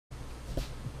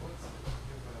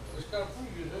got a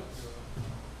pretty good hook to it.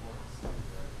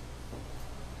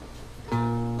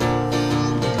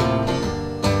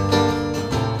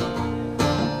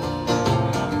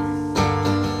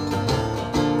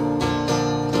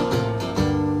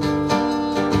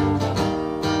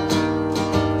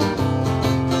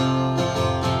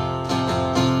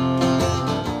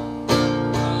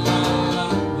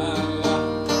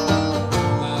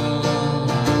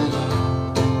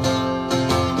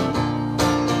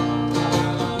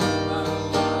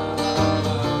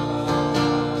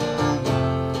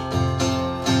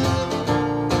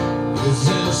 Is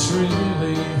this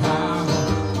really how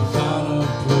you gotta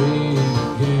play the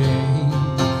game?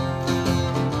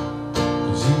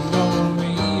 'Cause you know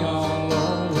me, I'll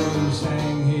always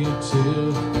hang here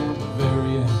till the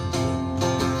very end.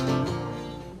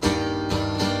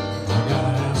 I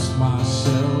gotta ask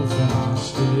myself, and I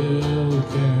still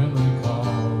can't recall.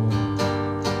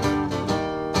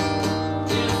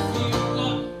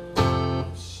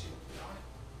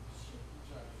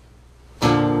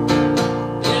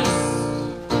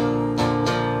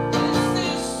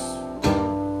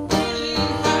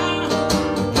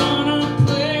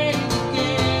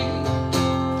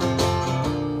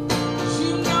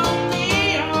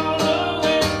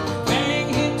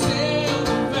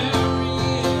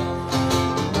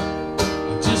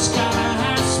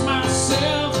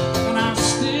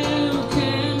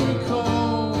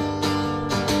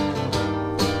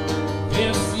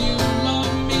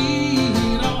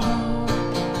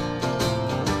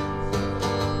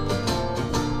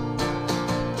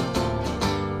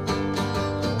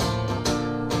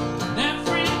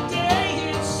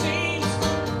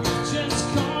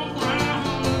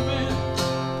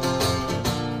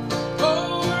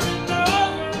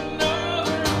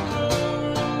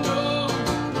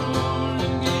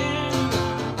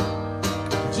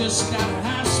 Just gotta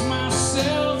ask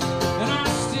myself, and I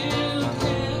still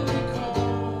can't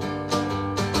recall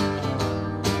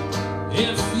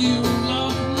if you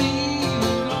love me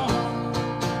at all.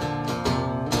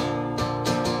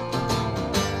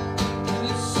 And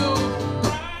it's so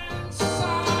bright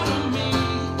inside of me.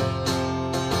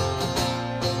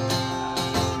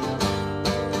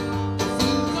 If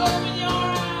you open your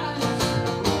eyes,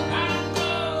 I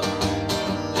know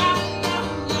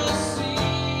you'll see.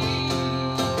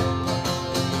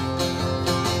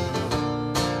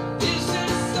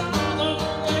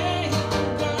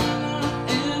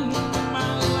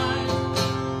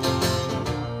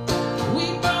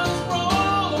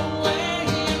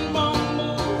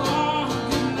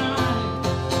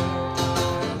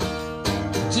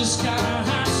 Just got